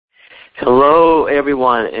Hello,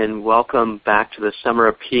 everyone, and welcome back to the Summer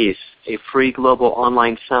of Peace, a free global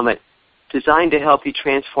online summit designed to help you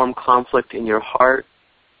transform conflict in your heart,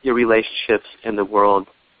 your relationships, and the world.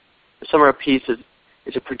 The Summer of Peace is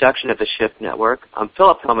a production of the Shift Network. I'm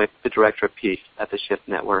Philip Helmick, the Director of Peace at the Shift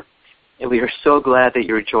Network, and we are so glad that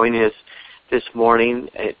you're joining us this morning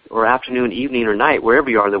or afternoon, evening, or night,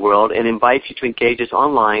 wherever you are in the world, and invite you to engage us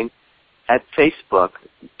online at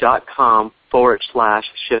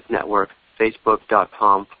facebook.com/Shift Network,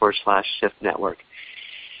 facebook.com/Shift Network.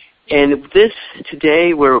 And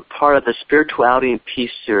today we're part of the Spirituality and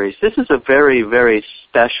Peace series. This is a very, very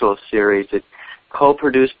special series. It's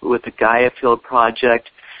co-produced with the Gaia Field Project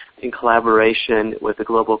in collaboration with the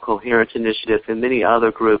Global Coherence Initiative and many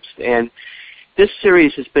other groups. And this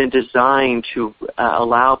series has been designed to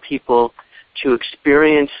allow people to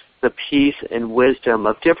experience the peace and wisdom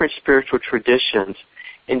of different spiritual traditions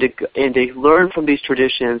and to learn from these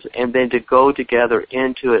traditions and then to go together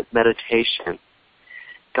into a meditation,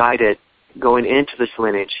 guided, going into this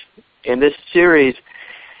lineage. And this series,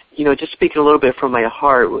 just speaking a little bit from my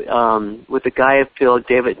heart, with the Gaia Field,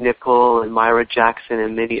 David Nichol and Myra Jackson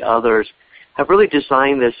and many others have really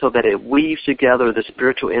designed this so that it weaves together the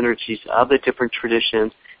spiritual energies of the different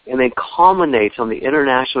traditions and then culminates on the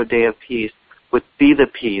International Day of Peace with Be the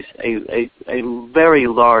Peace, a very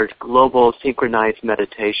large global synchronized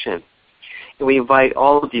meditation. And we invite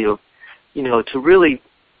all of you, to really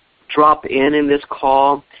drop in this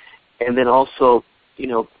call and then also,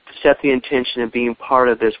 set the intention of being part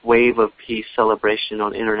of this wave of peace celebration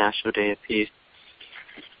on International Day of Peace.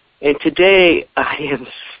 And today, I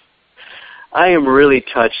am really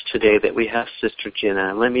touched today that we have Sister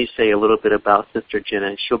Jenna. Let me say a little bit about Sister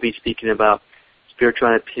Jenna. She'll be speaking about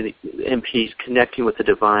spirituality and peace, connecting with the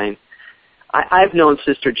divine. I've known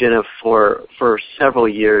Sister Jenna for several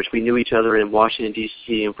years. We knew each other in Washington,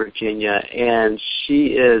 D.C. and Virginia, and she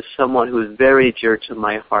is someone who is very dear to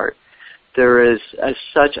my heart. There is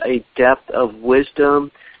such a depth of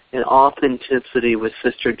wisdom and authenticity with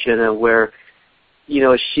Sister Jenna where,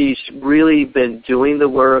 she's really been doing the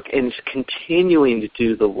work and is continuing to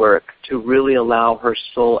do the work to really allow her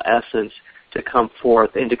soul essence to come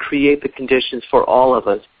forth and to create the conditions for all of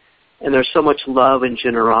us. And there's so much love and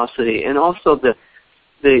generosity and also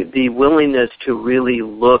the willingness to really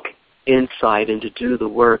look inside and to do the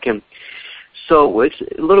work. And so it's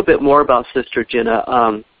a little bit more about Sister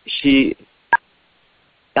Jenna. She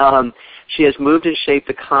has moved and shaped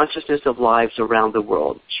the consciousness of lives around the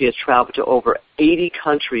world. She has traveled to over 80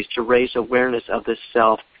 countries to raise awareness of the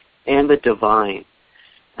self and the divine.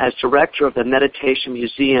 As director of the Meditation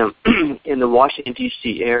Museum in the Washington,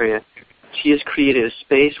 D.C. area, she has created a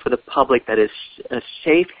space for the public that is a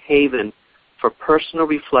safe haven for personal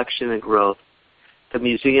reflection and growth. The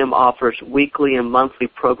museum offers weekly and monthly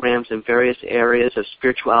programs in various areas of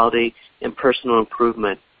spirituality and personal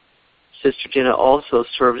improvement. Sister Jenna also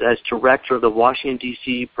serves as director of the Washington,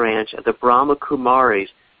 D.C. branch of the Brahma Kumaris,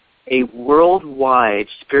 a worldwide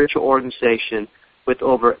spiritual organization with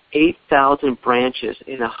over 8,000 branches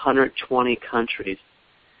in 120 countries.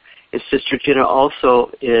 And Sister Jenna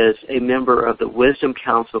also is a member of the Wisdom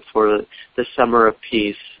Council for the Summer of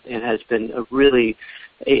Peace and has been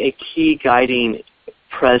a key guiding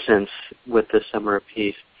presence with the Summer of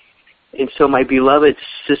Peace. And so, my beloved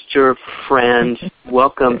sister, friends,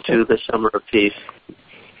 welcome to the Summer of Peace.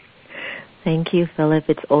 Thank you, Philip.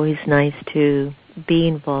 It's always nice to be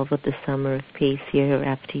involved with the Summer of Peace year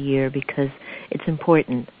after year because it's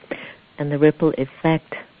important. And the ripple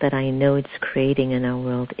effect that I know it's creating in our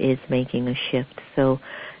world is making a shift. So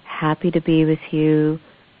happy to be with you,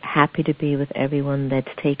 happy to be with everyone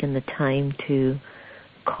that's taken the time to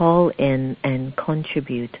call in and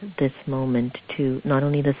contribute this moment to not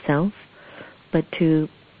only the self, but to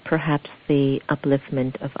perhaps the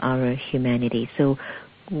upliftment of our humanity. So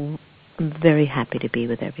I'm very happy to be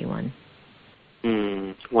with everyone.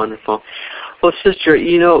 Wonderful. Well, Sister,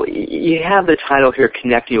 you have the title here,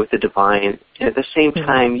 Connecting with the Divine. At the same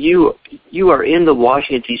time, you are in the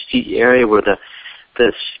Washington, D.C. area where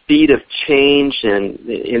the speed of change and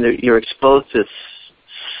you're exposed to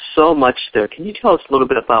so much there. Can you tell us a little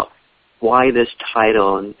bit about why this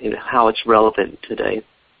title and how it's relevant today?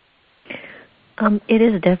 It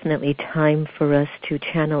is definitely time for us to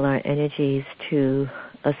channel our energies to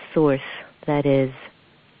a source that is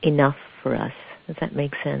enough for us. Does that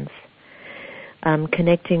make sense?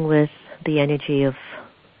 Connecting with the energy of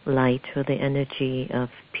light or the energy of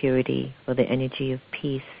purity or the energy of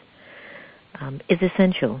peace is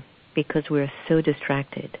essential because we're so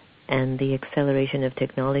distracted, and the acceleration of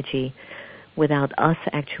technology without us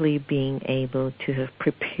actually being able to have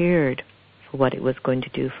prepared for what it was going to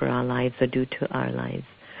do for our lives or do to our lives.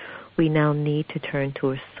 We now need to turn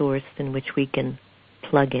to a source in which we can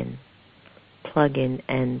plug in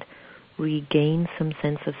and regain some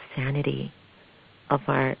sense of sanity of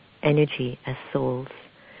our energy as souls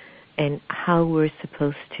and how we're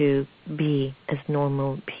supposed to be as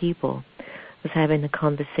normal people. I was having a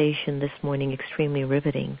conversation this morning, extremely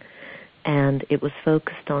riveting, and it was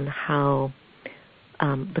focused on how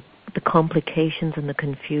the complications and the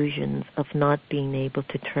confusions of not being able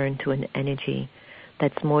to turn to an energy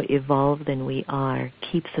that's more evolved than we are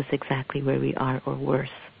keeps us exactly where we are or worse.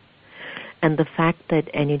 And the fact that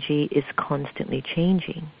energy is constantly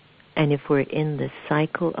changing, and if we're in this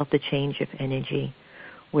cycle of the change of energy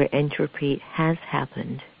where entropy has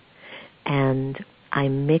happened, and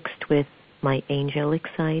I'm mixed with my angelic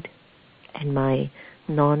side and my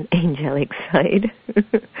non-angelic side,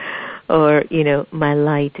 or, my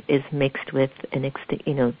light is mixed with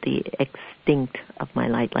the extinct of my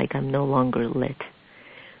light, like I'm no longer lit.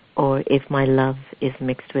 Or if my love is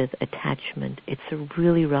mixed with attachment, it's a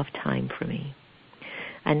really rough time for me.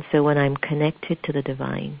 And so when I'm connected to the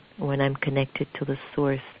divine, when I'm connected to the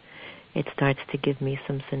source, it starts to give me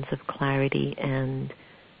some sense of clarity, and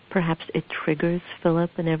perhaps it triggers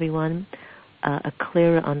Philip and everyone a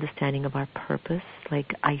clearer understanding of our purpose.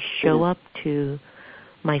 Like I show up to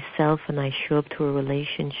myself and I show up to a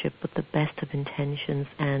relationship with the best of intentions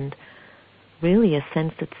and really a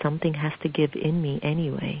sense that something has to give in me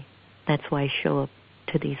anyway. That's why I show up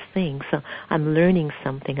to these things. So I'm learning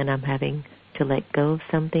something and I'm having to let go of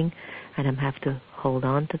something and I'm have to hold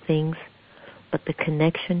on to things. But the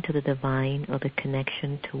connection to the divine or the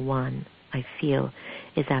connection to one, I feel,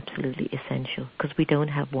 is absolutely essential because we don't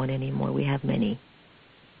have one anymore. We have many.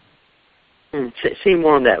 Say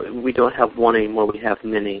more on that. We don't have one anymore. We have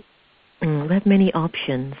many. We have many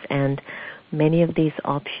options, and many of these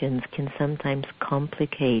options can sometimes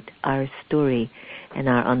complicate our story and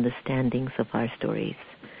our understandings of our stories.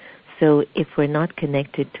 So if we're not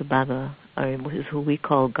connected to Baba, or who we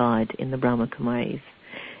call God in the Brahma Kumaris,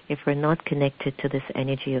 if we're not connected to this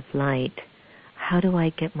energy of light, how do I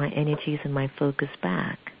get my energies and my focus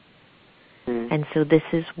back? And so this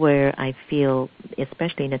is where I feel,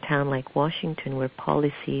 especially in a town like Washington, where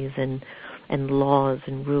policies and laws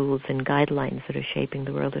and rules and guidelines that are shaping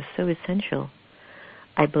the world are so essential,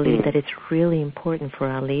 I believe that it's really important for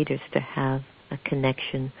our leaders to have a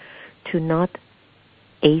connection to not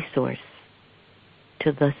a source,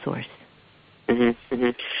 to the source. And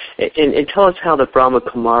tell us how the Brahma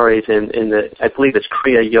Kumaris and the, I believe it's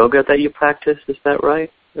Kriya Yoga that you practice, is that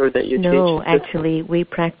right? Or that you teach? No, actually, we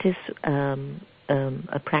practice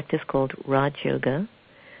a practice called Raj Yoga.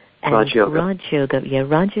 And Raj Yoga.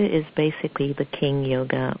 Raja is basically the king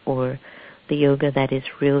yoga, or the yoga that is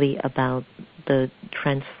really about the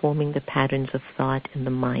transforming the patterns of thought in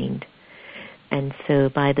the mind. And so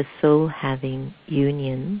by the soul having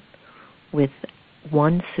union with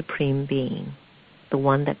one supreme being, the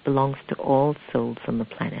one that belongs to all souls on the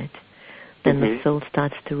planet, then the soul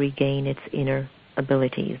starts to regain its inner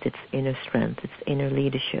abilities, its inner strength, its inner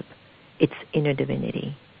leadership, its inner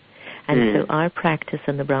divinity. And so our practice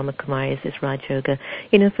in the Brahma Kumaris is Raj Yoga.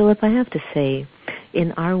 Philip, I have to say,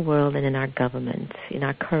 in our world and in our government, in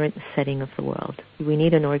our current setting of the world, we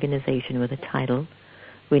need an organization with a title.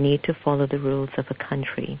 We need to follow the rules of a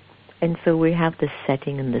country. And so we have this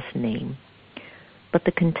setting and this name. But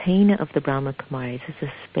the container of the Brahma Kumaris is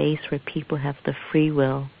a space where people have the free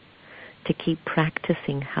will to keep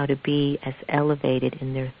practicing how to be as elevated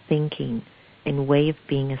in their thinking and way of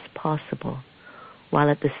being as possible, while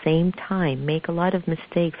at the same time make a lot of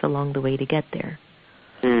mistakes along the way to get there.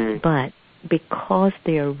 But because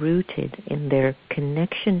they are rooted in their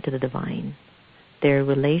connection to the divine, their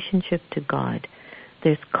relationship to God,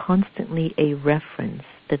 there's constantly a reference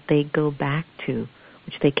that they go back to,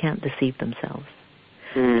 which they can't deceive themselves.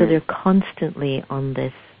 So they're constantly on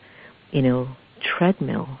this,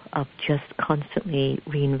 treadmill of just constantly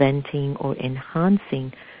reinventing or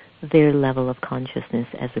enhancing their level of consciousness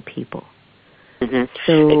as a people.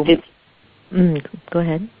 So, go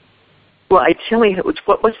ahead. Well, tell me,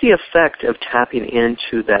 what's the effect of tapping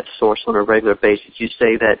into that source on a regular basis? You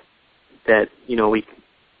say that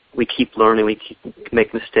we keep learning, we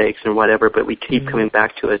make mistakes and whatever, but we keep coming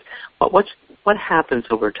back to it. What happens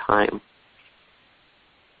over time?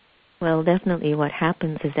 Well, definitely what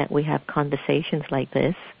happens is that we have conversations like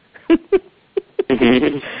this.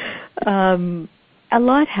 A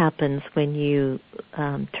lot happens when you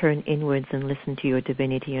turn inwards and listen to your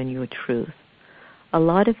divinity and your truth. A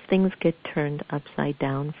lot of things get turned upside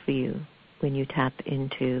down for you when you tap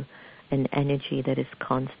into an energy that is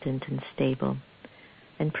constant and stable.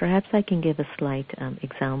 And perhaps I can give a slight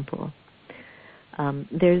example.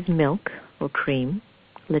 There's milk or cream.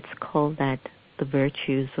 Let's call that the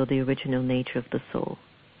virtues or the original nature of the soul.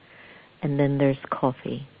 And then there's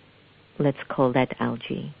coffee. Let's call that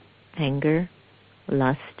algae. Anger,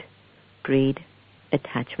 lust, greed,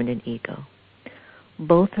 attachment, and ego.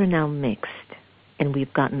 Both are now mixed, and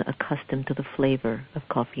we've gotten accustomed to the flavor of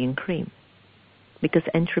coffee and cream because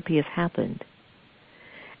entropy has happened.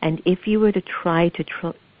 And if you were to try to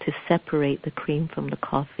separate the cream from the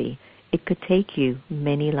coffee, it could take you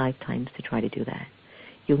many lifetimes to try to do that.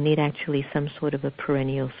 You'll need actually some sort of a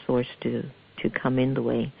perennial source to come in the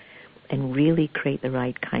way and really create the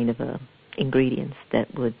right kind of ingredients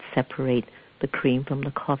that would separate the cream from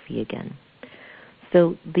the coffee again.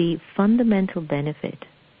 So the fundamental benefit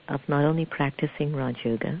of not only practicing Raj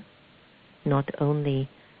Yoga, not only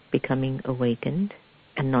becoming awakened,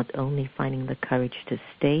 and not only finding the courage to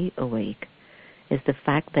stay awake, is the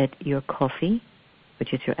fact that your coffee,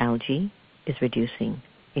 which is your algae, is reducing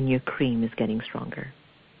and your cream is getting stronger.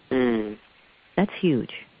 That's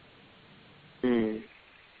huge.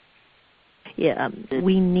 Yeah,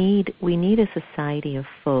 we need a society of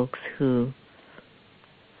folks who,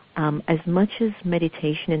 as much as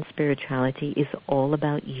meditation and spirituality is all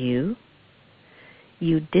about you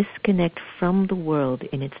disconnect from the world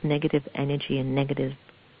in its negative energy and negative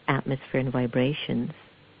atmosphere and vibrations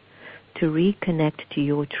to reconnect to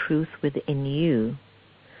your truth within you.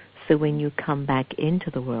 So when you come back into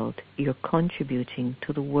the world, you're contributing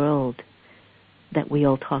to the world that we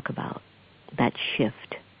all talk about, that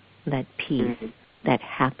shift, that peace, that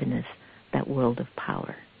happiness, that world of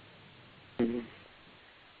power.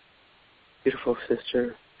 Beautiful,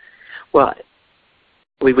 sister. Well,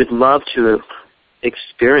 we would love to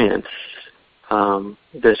experience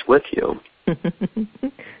this with you.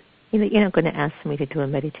 You're not going to ask me to do a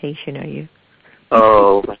meditation, are you?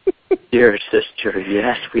 Oh, dear sister,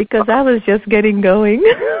 yes. Because I was just getting going.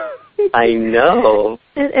 I know.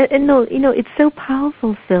 And no, it's so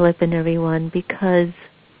powerful, Philip and everyone, because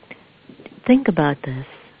think about this.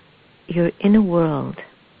 You're in a world,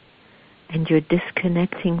 and you're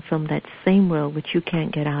disconnecting from that same world which you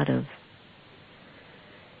can't get out of.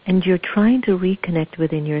 And you're trying to reconnect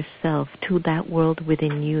within yourself to that world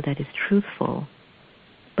within you that is truthful,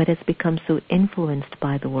 but has become so influenced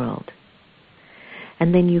by the world.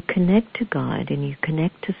 And then you connect to God, and you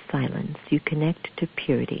connect to silence, you connect to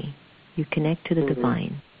purity, you connect to the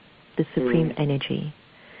divine, the supreme energy.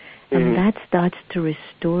 And that starts to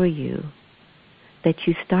restore you, that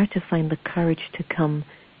you start to find the courage to come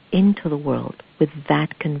into the world with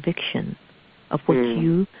that conviction of what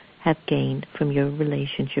you have gained from your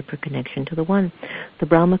relationship or connection to the One. The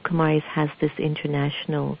Brahma Kumaris has this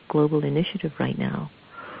international global initiative right now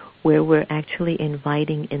where we're actually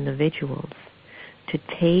inviting individuals to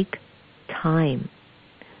take time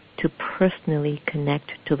to personally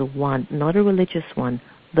connect to the One, not a religious one,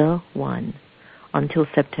 the One, until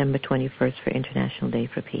September 21st for International Day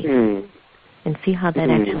for Peace. And see how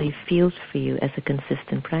that actually feels for you as a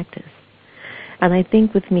consistent practice. And I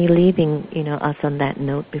think with me leaving, us on that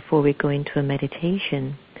note before we go into a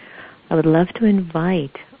meditation, I would love to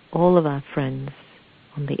invite all of our friends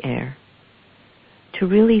on the air to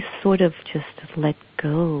really sort of just let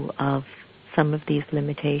go of some of these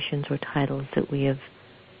limitations or titles that we have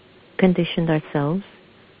conditioned ourselves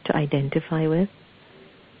to identify with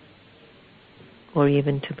or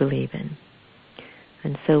even to believe in.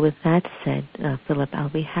 And so with that said, Philip, I'll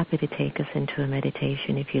be happy to take us into a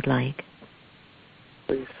meditation if you'd like.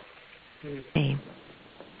 Please. Okay.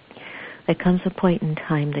 There comes a point in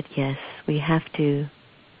time that, yes, we have to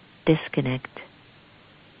disconnect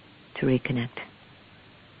to reconnect.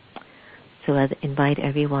 So I invite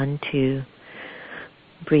everyone to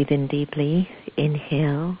breathe in deeply,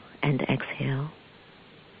 inhale and exhale.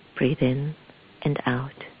 Breathe in and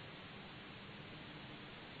out.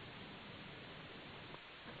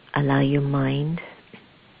 Allow your mind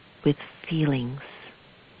with feelings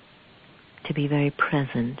to be very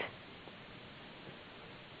present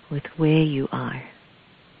with where you are.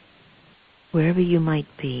 Wherever you might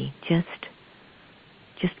be, just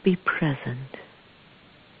be present.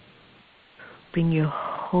 Bring your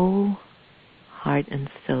whole heart and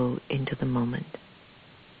soul into the moment.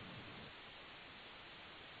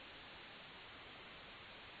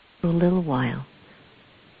 For a little while,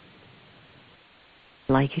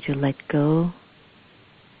 I'd like you to let go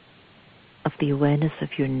of the awareness of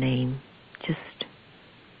your name. Just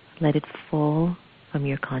let it fall from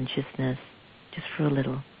your consciousness just for a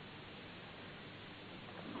little.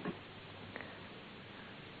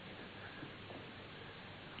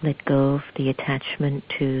 Let go of the attachment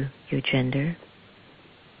to your gender,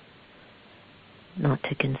 not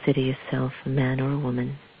to consider yourself a man or a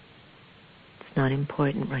woman. It's not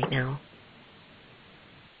important right now.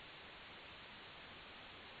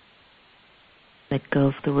 Let go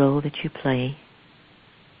of the role that you play.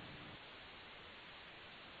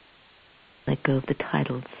 Let go of the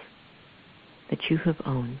titles that you have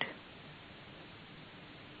owned.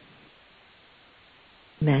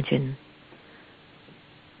 Imagine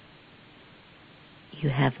you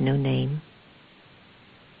have no name,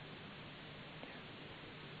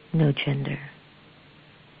 no gender,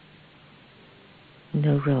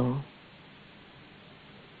 no role,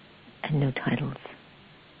 and no titles.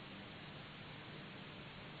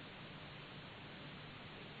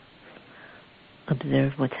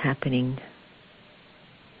 Observe what's happening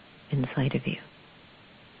inside of you.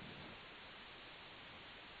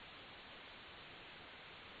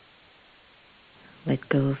 Let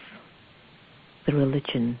go of the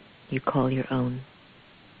religion you call your own.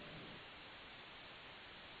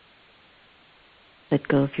 Let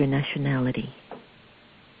go of your nationality.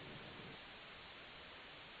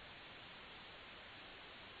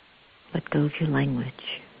 Let go of your language.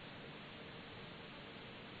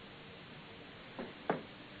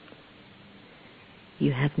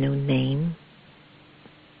 You have no name,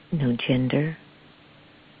 no gender,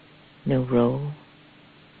 no role,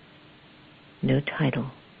 no title,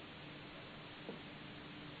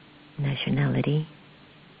 nationality,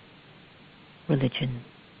 religion,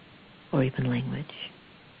 or even language.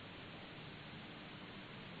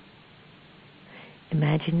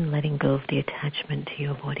 Imagine letting go of the attachment to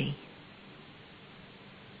your body.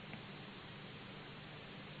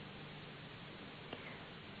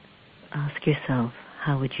 Ask yourself,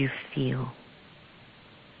 how would you feel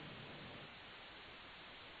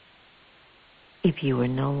if you were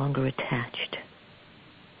no longer attached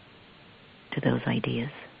to those ideas?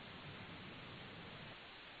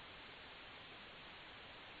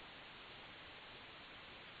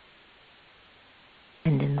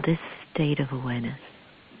 And in this state of awareness,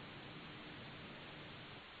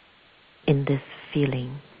 in this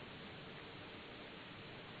feeling,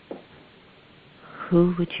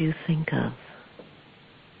 who would you think of?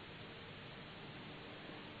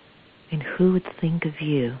 And who would think of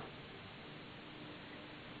you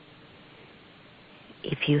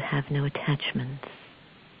if you have no attachments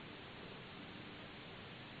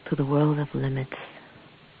to the world of limits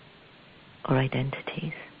or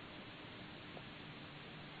identities?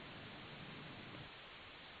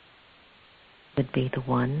 Would be the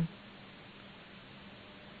One,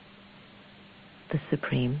 the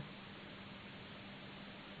Supreme,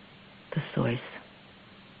 the Source,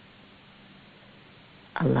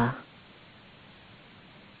 Allah,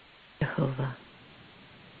 Jehovah,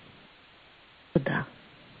 Buddha,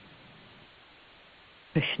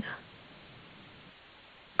 Krishna,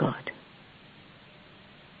 God.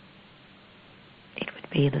 It would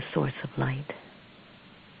be the source of light.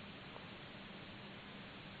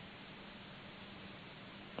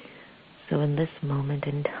 So in this moment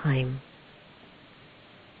in time,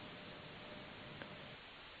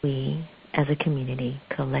 we as a community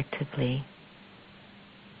collectively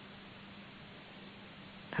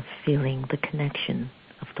are feeling the connection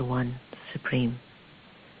of the One Supreme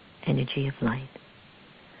Energy of Light.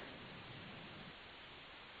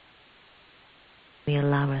 We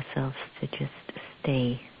allow ourselves to just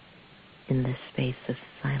stay in this space of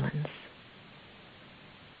silence.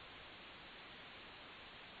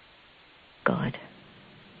 God,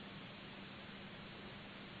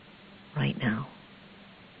 right now.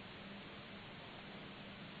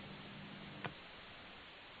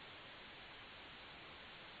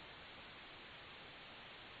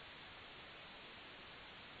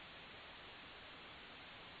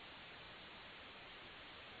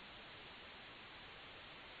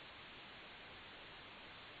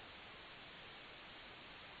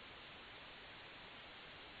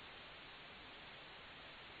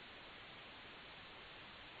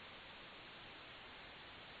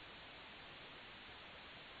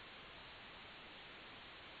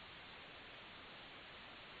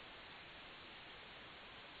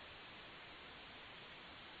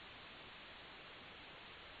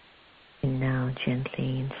 And now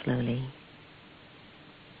gently and slowly,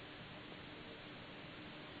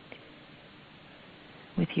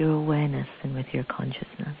 with your awareness and with your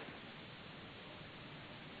consciousness,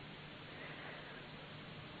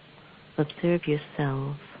 observe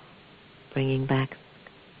yourself bringing back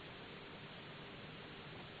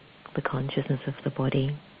the consciousness of the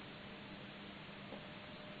body,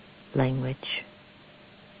 language,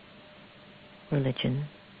 religion,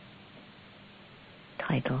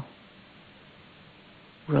 title,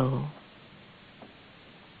 role,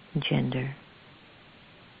 gender,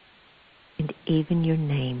 even your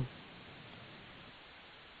name.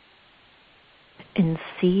 And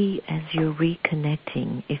see as you're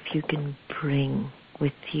reconnecting if you can bring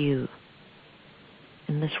with you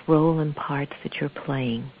in this role and parts that you're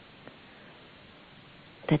playing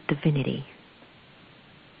that divinity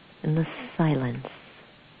and the silence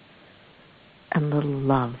and the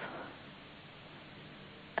love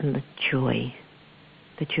and the joy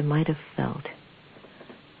that you might have felt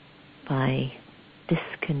by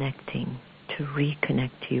disconnecting to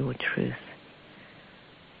reconnect to your truth,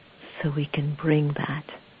 so we can bring that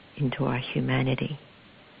into our humanity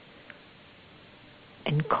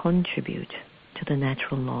and contribute to the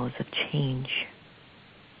natural laws of change.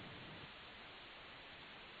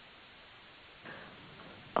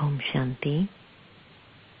 Om Shanti.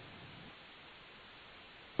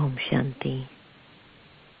 Om Shanti.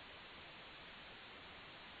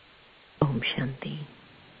 Om Shanti.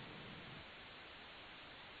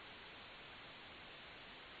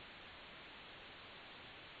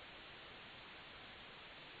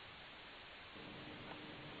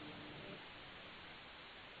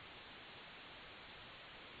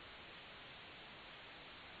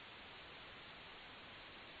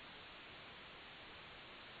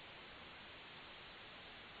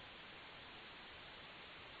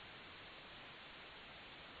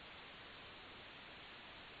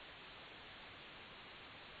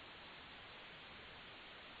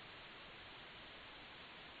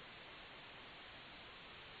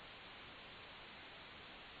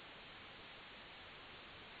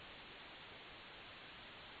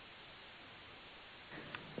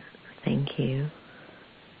 Thank you.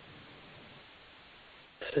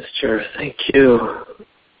 Sister, thank you.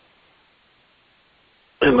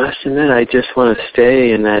 I must admit, I just want to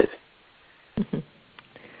stay in that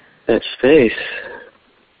that space.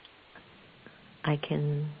 I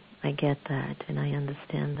get that, and I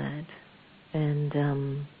understand that.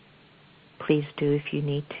 And please do if you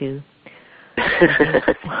need to.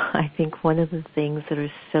 I think one of the things that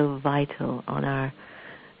are so vital on our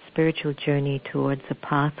spiritual journey towards a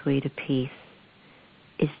pathway to peace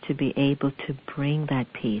is to be able to bring that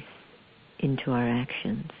peace into our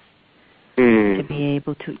actions. To be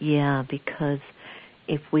able to, because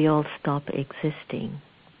if we all stop existing,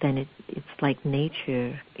 then it's like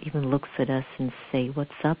nature even looks at us and say,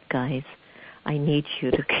 what's up, guys? I need you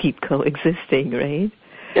to keep coexisting, right?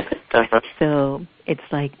 So it's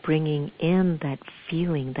like bringing in that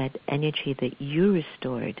feeling, that energy that you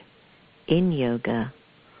restored in yoga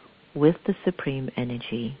with the Supreme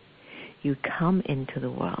Energy. You come into the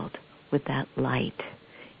world with that light,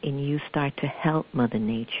 and you start to help Mother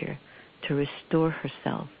Nature to restore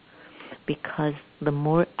herself, because the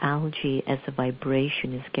more algae as a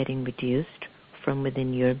vibration is getting reduced from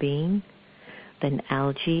within your being, then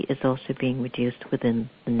algae is also being reduced within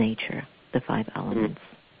the nature, the 5 elements.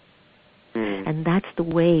 And that's the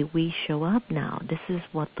way we show up now. This is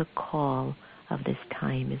what the call of this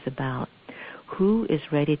time is about. Who is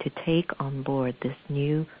ready to take on board this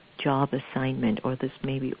new job assignment, or this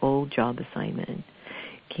maybe old job assignment?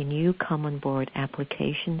 Can you come on board?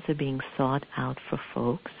 Applications are being sought out for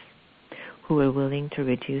folks who are willing to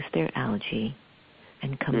reduce their algae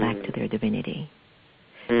and come back to their divinity.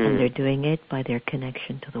 And they're doing it by their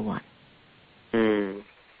connection to the One.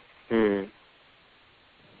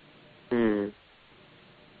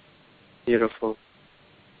 Beautiful.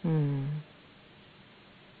 And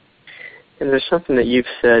there's something that you've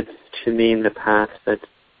said to me in the past that's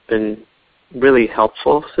been really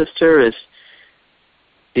helpful, sister, is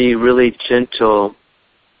be really gentle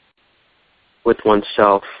with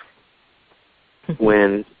oneself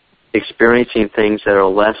when experiencing things that are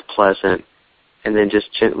less pleasant, and then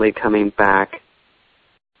just gently coming back.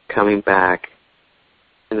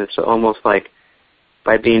 And it's almost like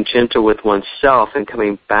by being gentle with oneself and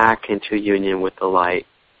coming back into union with the light,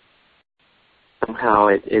 somehow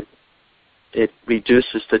it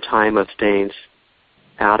reduces the time of staying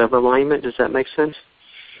out of alignment. Does that make sense?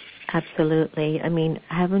 Absolutely. I mean,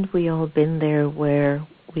 haven't we all been there where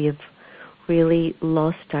we have really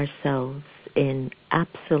lost ourselves in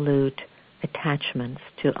absolute attachments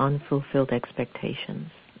to unfulfilled expectations?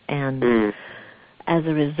 And as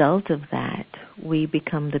a result of that, we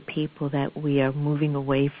become the people that we are moving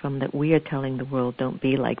away from, that we are telling the world, don't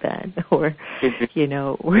be like that. Or,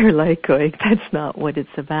 we're like going, that's not what it's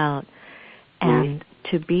about. And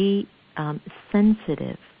to be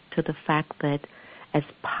sensitive to the fact that as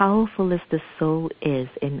powerful as the soul is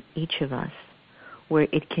in each of us, where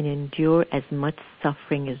it can endure as much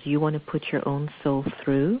suffering as you want to put your own soul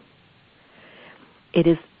through, it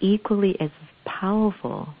is equally as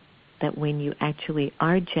powerful that when you actually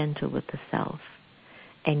are gentle with the self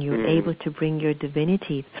and you're able to bring your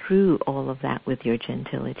divinity through all of that with your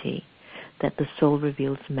gentility, that the soul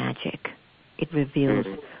reveals magic. It reveals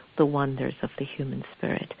the wonders of the human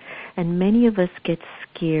spirit. And many of us get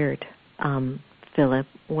scared, Philip,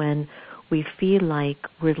 when we feel like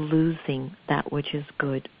we're losing that which is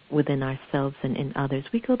good within ourselves and in others.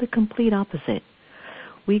 We go the complete opposite.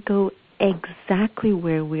 We go exactly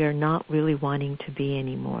where we are not really wanting to be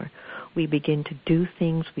anymore. We begin to do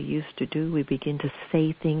things we used to do. We begin to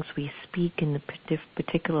say things. We speak in the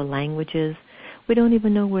particular languages. We don't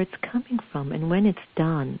even know where it's coming from. And when it's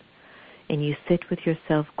done, and you sit with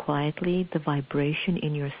yourself quietly, the vibration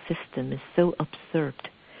in your system is so absurd.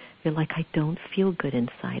 You're like, I don't feel good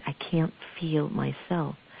inside. I can't feel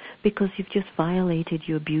myself, because you've just violated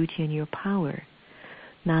your beauty and your power.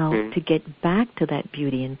 Now, to get back to that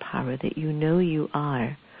beauty and power that you know you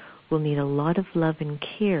are, will need a lot of love and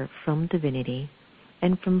care from divinity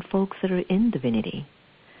and from folks that are in divinity.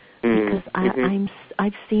 Because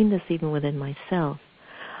I've seen this even within myself.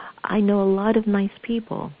 I know a lot of nice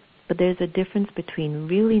people, but there's a difference between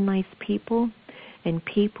really nice people and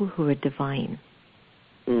people who are divine.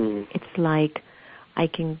 It's like, I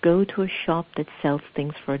can go to a shop that sells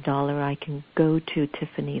things for $1. I can go to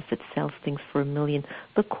Tiffany's that sells things for $1 million.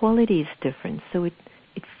 The quality is different, so it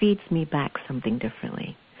feeds me back something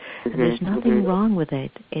differently. And there's nothing wrong with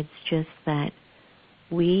it. It's just that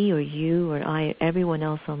we or you or I, everyone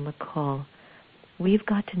else on the call, we've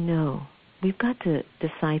got to know, we've got to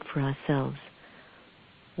decide for ourselves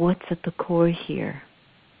what's at the core here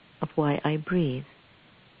of why I breathe.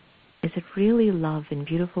 Is it really love and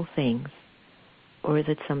beautiful things, or is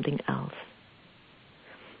it something else?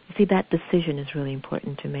 You see, that decision is really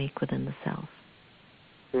important to make within the self.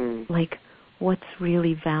 Like, what's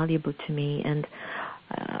really valuable to me? And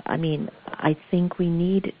I think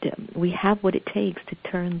we have what it takes to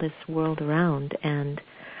turn this world around. And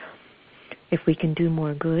if we can do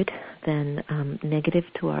more good than negative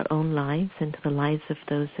to our own lives and to the lives of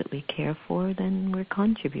those that we care for, then we're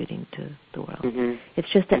contributing to the world. It's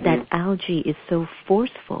just that that algae is so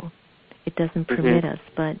forceful. It doesn't permit us,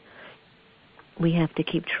 but we have to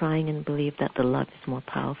keep trying and believe that the love is more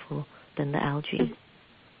powerful than the algae.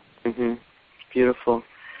 Beautiful.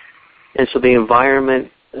 And so the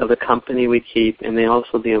environment of the company we keep, and then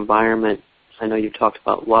also the environment, I know you talked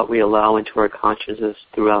about what we allow into our consciousness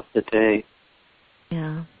throughout the day.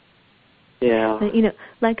 Yeah. Yeah. But,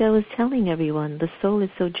 like I was telling everyone, the soul is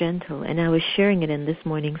so gentle, and I was sharing it in this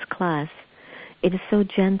morning's class. It is so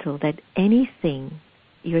gentle that anything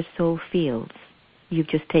your soul feels, you've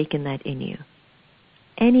just taken that in you.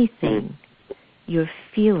 Anything you're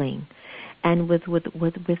feeling, and with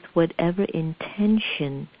whatever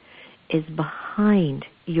intention is behind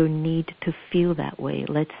your need to feel that way.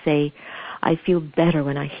 Let's say I feel better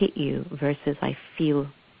when I hit you versus I feel,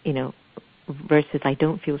 versus I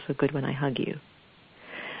don't feel so good when I hug you.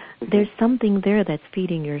 There's something there that's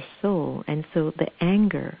feeding your soul, and so the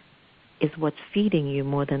anger is what's feeding you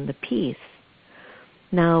more than the peace.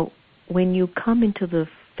 Now, when you come into the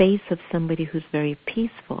face of somebody who's very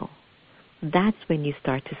peaceful, that's when you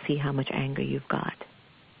start to see how much anger you've got.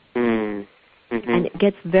 And it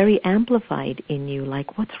gets very amplified in you,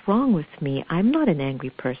 like, what's wrong with me? I'm not an angry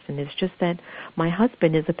person. It's just that my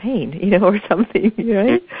husband is a pain, or something,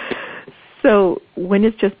 right? So when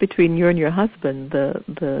it's just between you and your husband,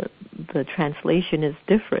 the translation is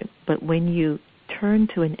different. But when you turn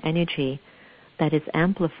to an energy that is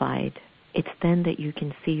amplified, it's then that you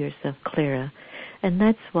can see yourself clearer. And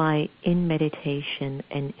that's why in meditation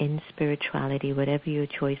and in spirituality, whatever your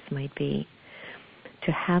choice might be,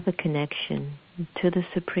 to have a connection to the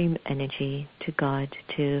supreme energy, to God,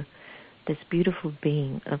 to this beautiful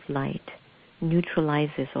being of light,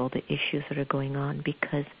 neutralizes all the issues that are going on,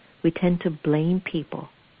 because we tend to blame people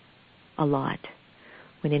a lot,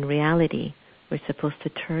 when in reality we're supposed to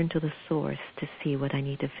turn to the source to see what I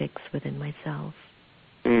need to fix within myself.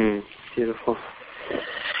 Beautiful.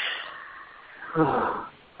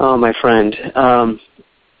 Oh, my friend,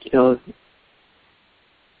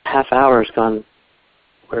 half hour's gone.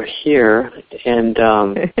 We're here, and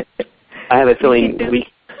I have a feeling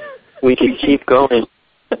we can keep going.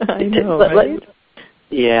 I know, right?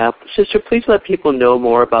 Yeah. Sister, please let people know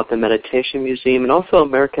more about the Meditation Museum and also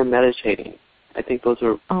American Meditating. I think those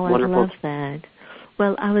are wonderful. I love that.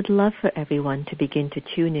 Well, I would love for everyone to begin to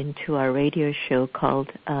tune into our radio show called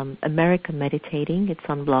America Meditating. It's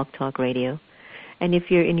on Blog Talk Radio. And if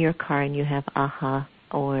you're in your car and you have AHA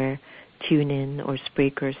or TuneIn or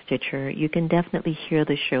Spreaker or Stitcher, you can definitely hear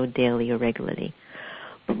the show daily or regularly.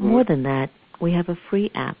 But more than that, we have a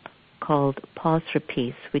free app called Pause for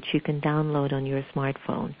Peace, which you can download on your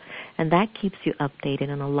smartphone. And that keeps you updated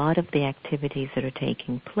on a lot of the activities that are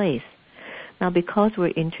taking place. Now, because we're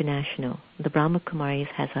international, the Brahma Kumaris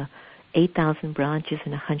has 8,000 branches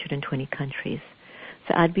in 120 countries.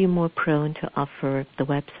 So I'd be more prone to offer the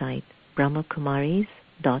website,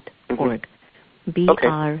 brahmakumaris.org. Okay.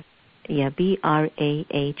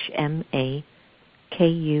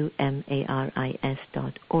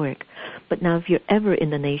 BRAHMAKUMARIS.org. But now if you're ever in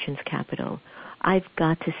the nation's capital, I've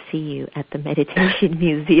got to see you at the Meditation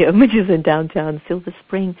Museum, which is in downtown Silver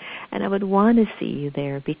Spring, and I would want to see you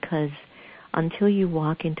there because until you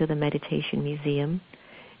walk into the Meditation Museum,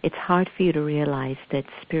 it's hard for you to realize that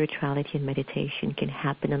spirituality and meditation can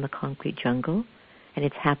happen in the concrete jungle, and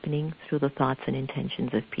it's happening through the thoughts and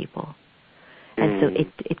intentions of people. And so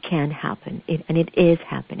it can happen, and it is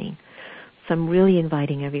happening. So I'm really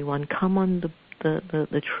inviting everyone, come on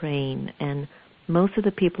the train. And most of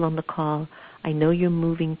the people on the call, I know you're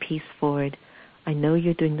moving peace forward. I know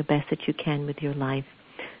you're doing the best that you can with your life.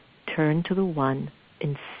 Turn to the one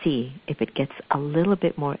and see if it gets a little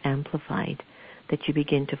bit more amplified, that you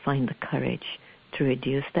begin to find the courage to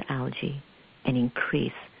reduce the algae and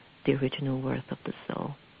increase the original worth of the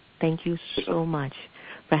soul. Thank you so much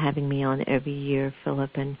for having me on every year,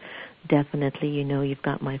 Philip, and definitely, you've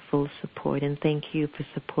got my full support, and thank you for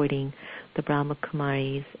supporting the Brahma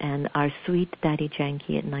Kumaris and our sweet Daddy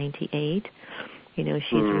Janki at 98. She's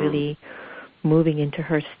really moving into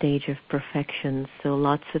her stage of perfection, so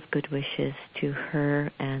lots of good wishes to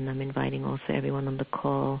her, and I'm inviting also everyone on the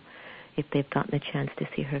call, if they've gotten a chance to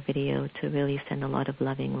see her video, to really send a lot of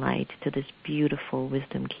loving light to this beautiful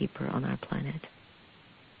wisdom keeper on our planet.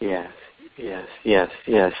 Yes.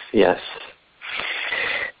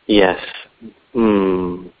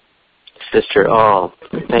 Sister,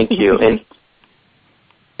 thank you. And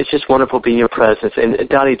it's just wonderful being in your presence. And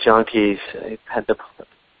Dottie Janki's had the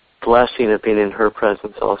blessing of being in her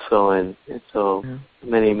presence also, and so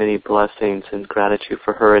many, many blessings and gratitude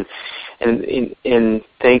for her. And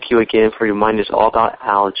thank you again for reminding us all about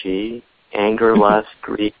algae, anger, lust,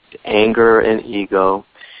 greed, anger, and ego.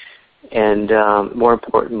 And more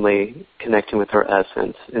importantly, connecting with our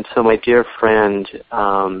essence. And so, my dear friend,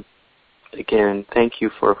 again, thank you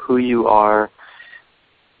for who you are,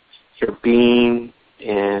 your being,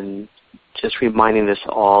 and just reminding us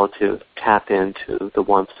all to tap into the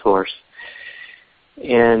one source.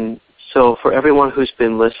 And so, for everyone who's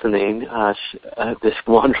been listening, this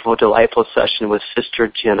wonderful, delightful session with Sister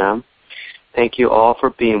Jenna, thank you all for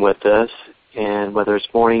being with us. And whether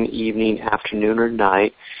it's morning, evening, afternoon, or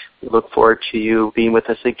night, we look forward to you being with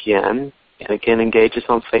us again. And again, engage us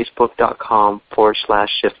on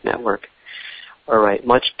Facebook.com/Shift Network. All right.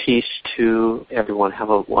 Much peace to everyone. Have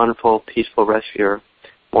a wonderful, peaceful rest of your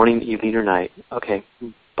morning, evening, or night. Okay.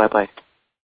 Bye-bye.